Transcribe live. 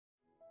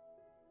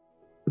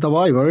The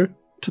Bible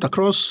to the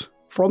cross,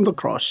 from the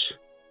cross.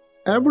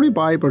 Every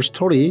Bible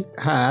story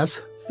has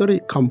three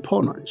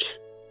components.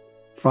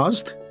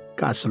 First,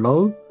 God's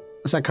law.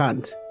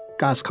 Second,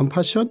 God's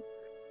compassion.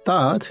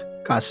 Third,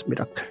 God's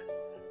miracle.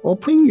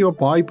 Opening your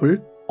Bible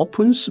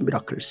opens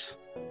miracles.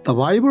 The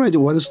Bible as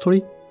one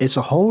story is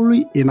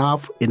wholly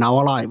enough in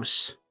our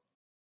lives.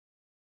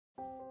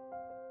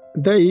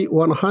 Day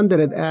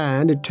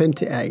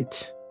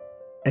 128,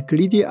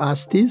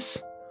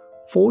 Ecclesiastes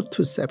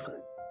 4-7.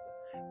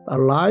 A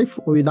life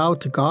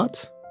without God.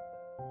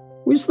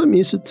 Wisdom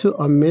is to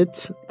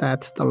admit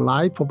that the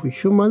life of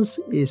humans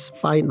is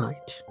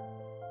finite,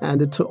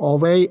 and to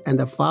obey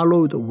and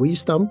follow the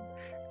wisdom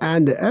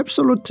and the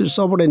absolute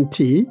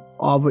sovereignty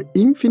of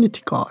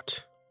infinite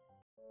God.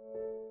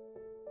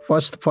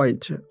 First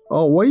point,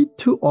 a way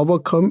to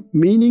overcome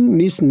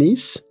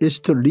meaninglessness is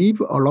to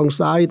live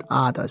alongside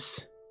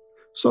others.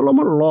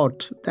 Solomon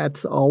wrote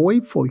that a way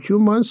for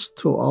humans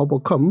to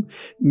overcome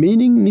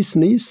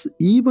meaninglessness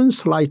even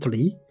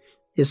slightly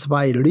is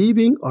by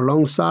living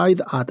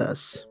alongside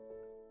others.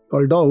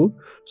 Although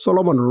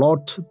Solomon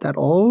wrote that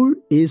all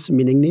is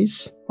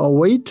meaningless, a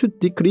way to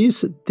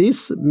decrease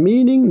this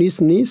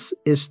meaninglessness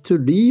is to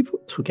live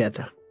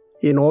together.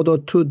 In order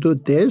to do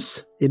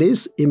this, it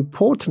is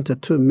important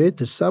to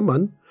meet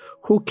someone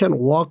who can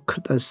walk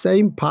the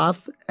same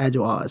path as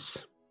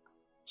us.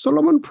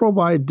 Solomon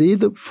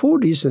provided 4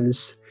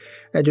 reasons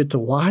as to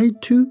why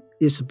 2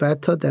 is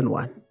better than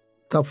 1.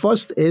 The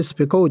first is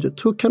because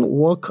 2 can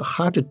work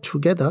hard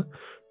together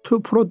to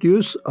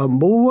produce a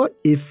more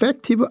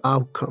effective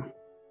outcome.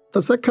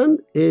 The second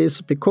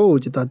is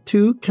because the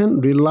 2 can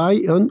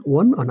rely on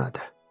one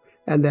another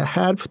and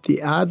help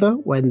the other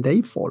when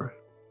they fall.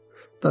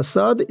 The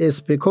third is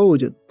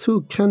because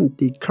 2 can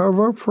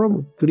recover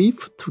from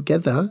grief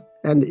together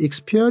and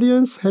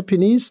experience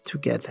happiness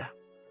together.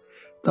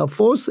 The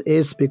fourth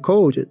is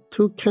because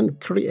 2 can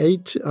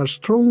create a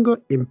stronger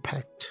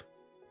impact.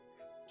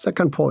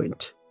 Second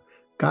point,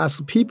 God's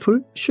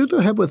people should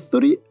have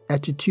 3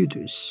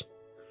 attitudes.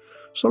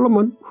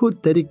 Solomon, who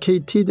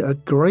dedicated a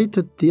great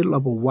deal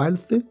of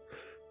wealth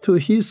to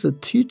his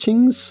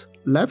teachings,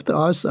 left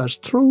us a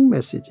strong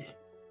message.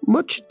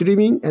 Much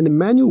dreaming and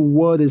many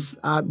words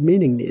are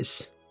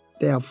meaningless.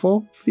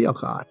 Therefore, fear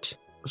God.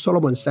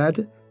 Solomon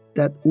said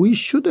that we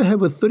should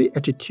have 3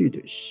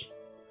 attitudes.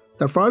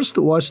 The first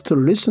was to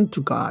listen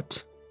to God.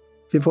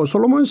 Before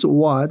Solomon's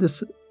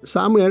words,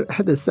 Samuel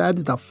had said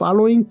the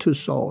following to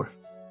Saul.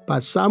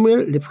 But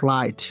Samuel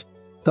replied,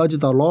 "Does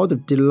the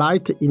Lord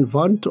delight in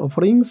burnt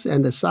offerings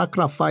and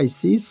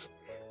sacrifices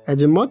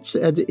as much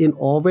as in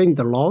obeying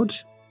the Lord?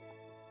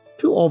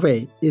 To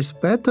obey is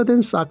better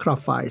than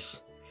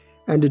sacrifice,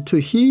 and to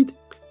heed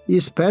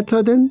is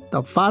better than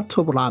the fat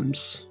of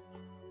lambs."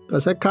 The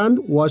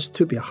second was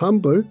to be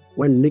humble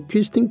when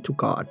requesting to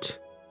God.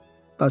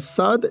 The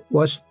third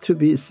was to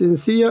be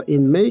sincere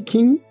in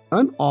making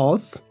an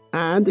oath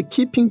and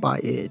keeping by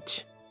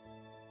it.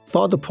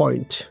 Third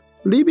point,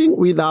 living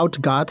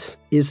without God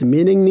is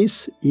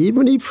meaningless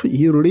even if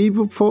you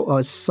live for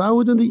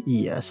 1,000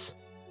 years.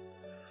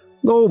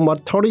 No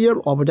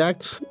material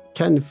object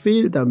can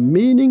fill the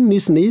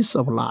meaninglessness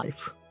of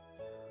life.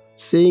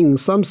 Seeing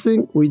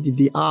something with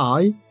the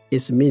eye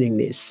is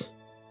meaningless.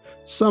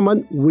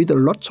 Someone with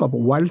lots of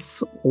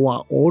wealth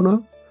or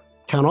honor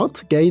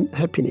cannot gain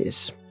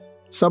happiness.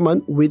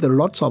 Someone with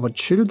lots of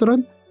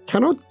children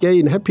cannot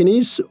gain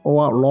happiness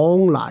or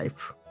long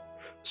life.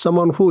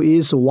 Someone who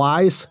is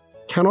wise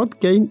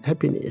cannot gain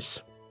happiness.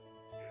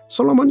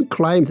 Solomon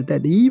claimed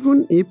that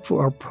even if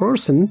a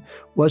person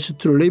was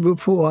to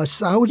live for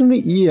 1,000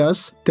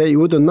 years, they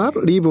would not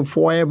live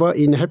forever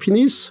in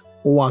happiness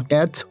or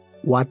get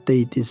what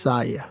they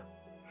desire.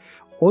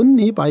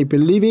 Only by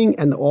believing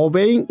and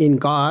obeying in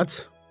God,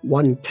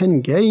 one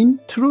can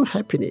gain true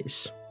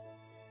happiness.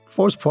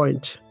 Fourth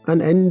point,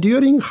 an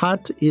enduring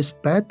heart is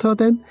better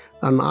than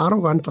an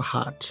arrogant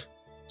heart.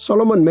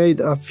 Solomon made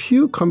a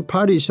few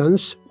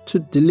comparisons to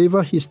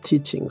deliver his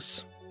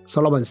teachings.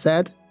 Solomon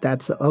said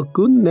that a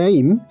good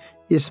name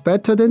is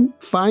better than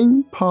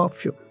fine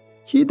perfume.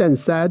 He then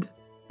said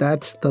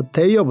that the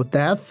day of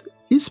death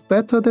is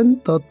better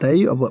than the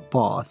day of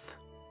birth.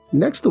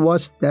 Next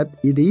was that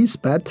it is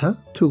better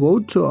to go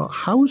to a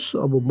house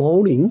of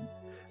mourning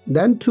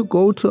than to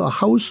go to a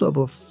house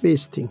of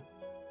feasting.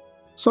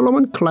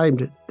 Solomon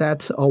claimed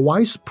that a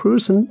wise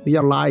person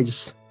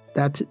realized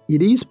that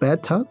it is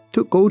better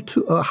to go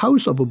to a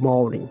house of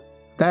mourning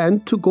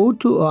than to go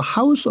to a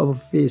house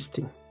of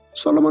feasting.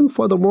 Solomon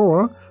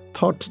furthermore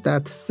taught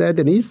that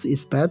sadness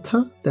is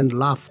better than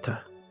laughter,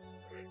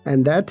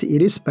 and that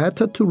it is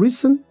better to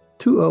listen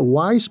to a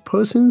wise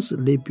person's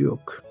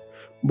rebuke,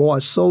 more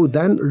so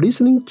than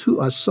listening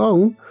to a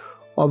song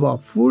of a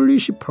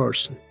foolish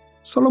person.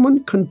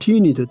 Solomon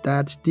continued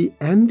that the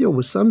end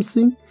of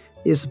something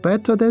is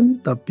better than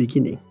the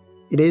beginning.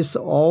 It is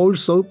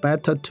also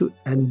better to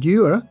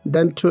endure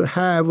than to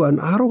have an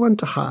arrogant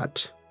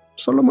heart.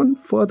 Solomon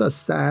further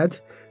said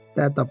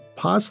that the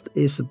past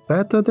is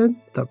better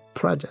than the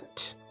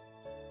present.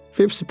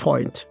 Fifth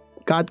point,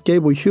 God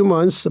gave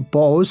humans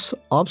both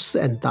ups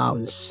and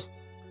downs.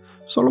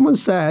 Solomon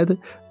said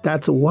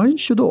that one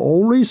should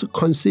always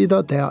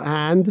consider their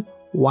end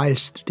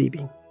whilst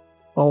living.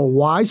 A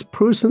wise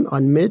person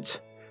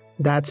admits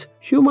that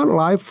human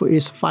life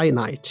is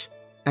finite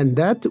and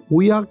that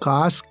we are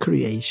God's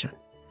creation.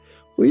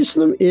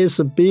 Wisdom is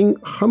being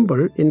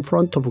humble in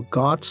front of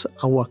God,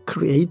 our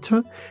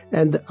Creator,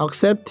 and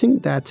accepting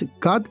that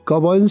God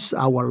governs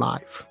our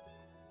life.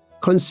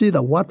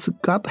 Consider what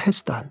God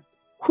has done.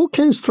 Who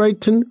can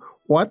straighten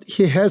what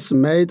He has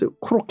made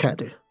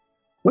crooked?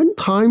 When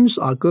times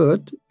are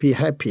good, be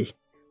happy.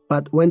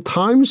 But when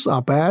times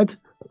are bad,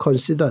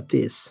 consider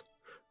this.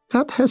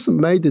 God has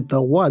made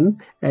the one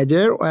as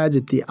well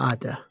as the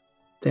other.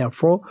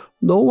 Therefore,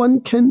 no one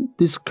can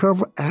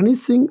discover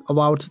anything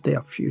about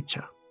their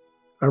future.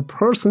 A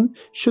person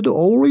should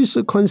always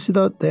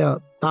consider their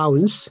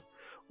downs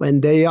when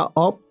they are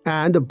up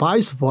and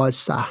vice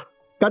versa.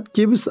 God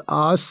gives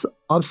us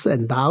ups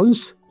and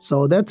downs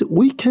so that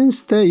we can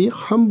stay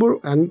humble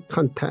and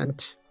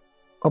content.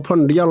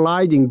 Upon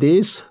realizing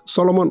this,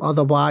 Solomon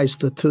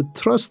advised to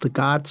trust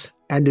God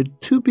and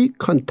to be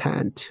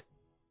content.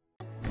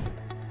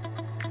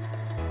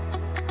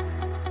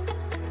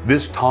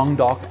 This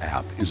Tongdok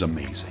app is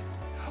amazing.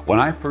 When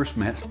I first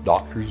met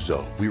Dr.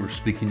 Zoh, we were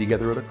speaking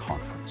together at a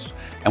conference.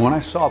 And when I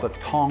saw the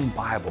Tong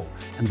Bible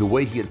and the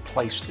way he had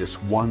placed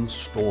this one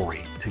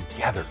story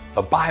together,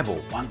 the Bible,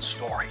 one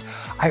story,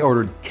 I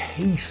ordered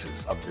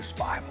cases of this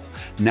Bible.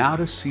 Now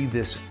to see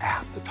this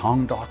app, the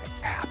Tongdok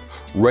app,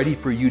 ready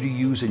for you to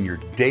use in your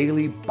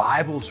daily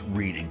Bible's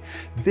reading.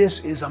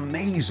 This is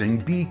amazing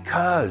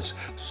because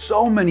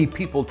so many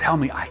people tell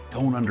me I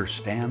don't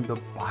understand the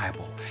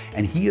Bible.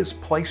 And he has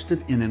placed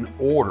it in an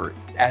order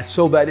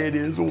so that it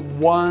is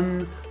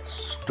one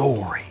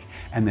story.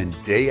 And then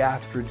day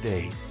after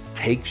day,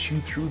 takes you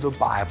through the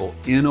Bible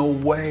in a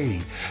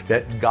way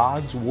that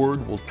God's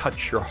Word will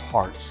touch your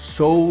heart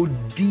so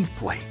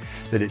deeply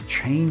that it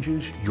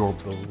changes your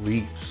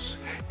beliefs.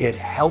 It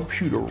helps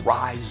you to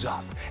rise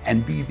up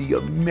and be the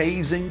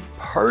amazing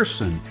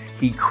person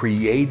He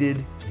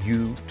created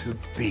you to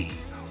be.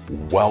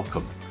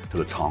 Welcome to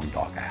the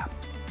Tongdok app.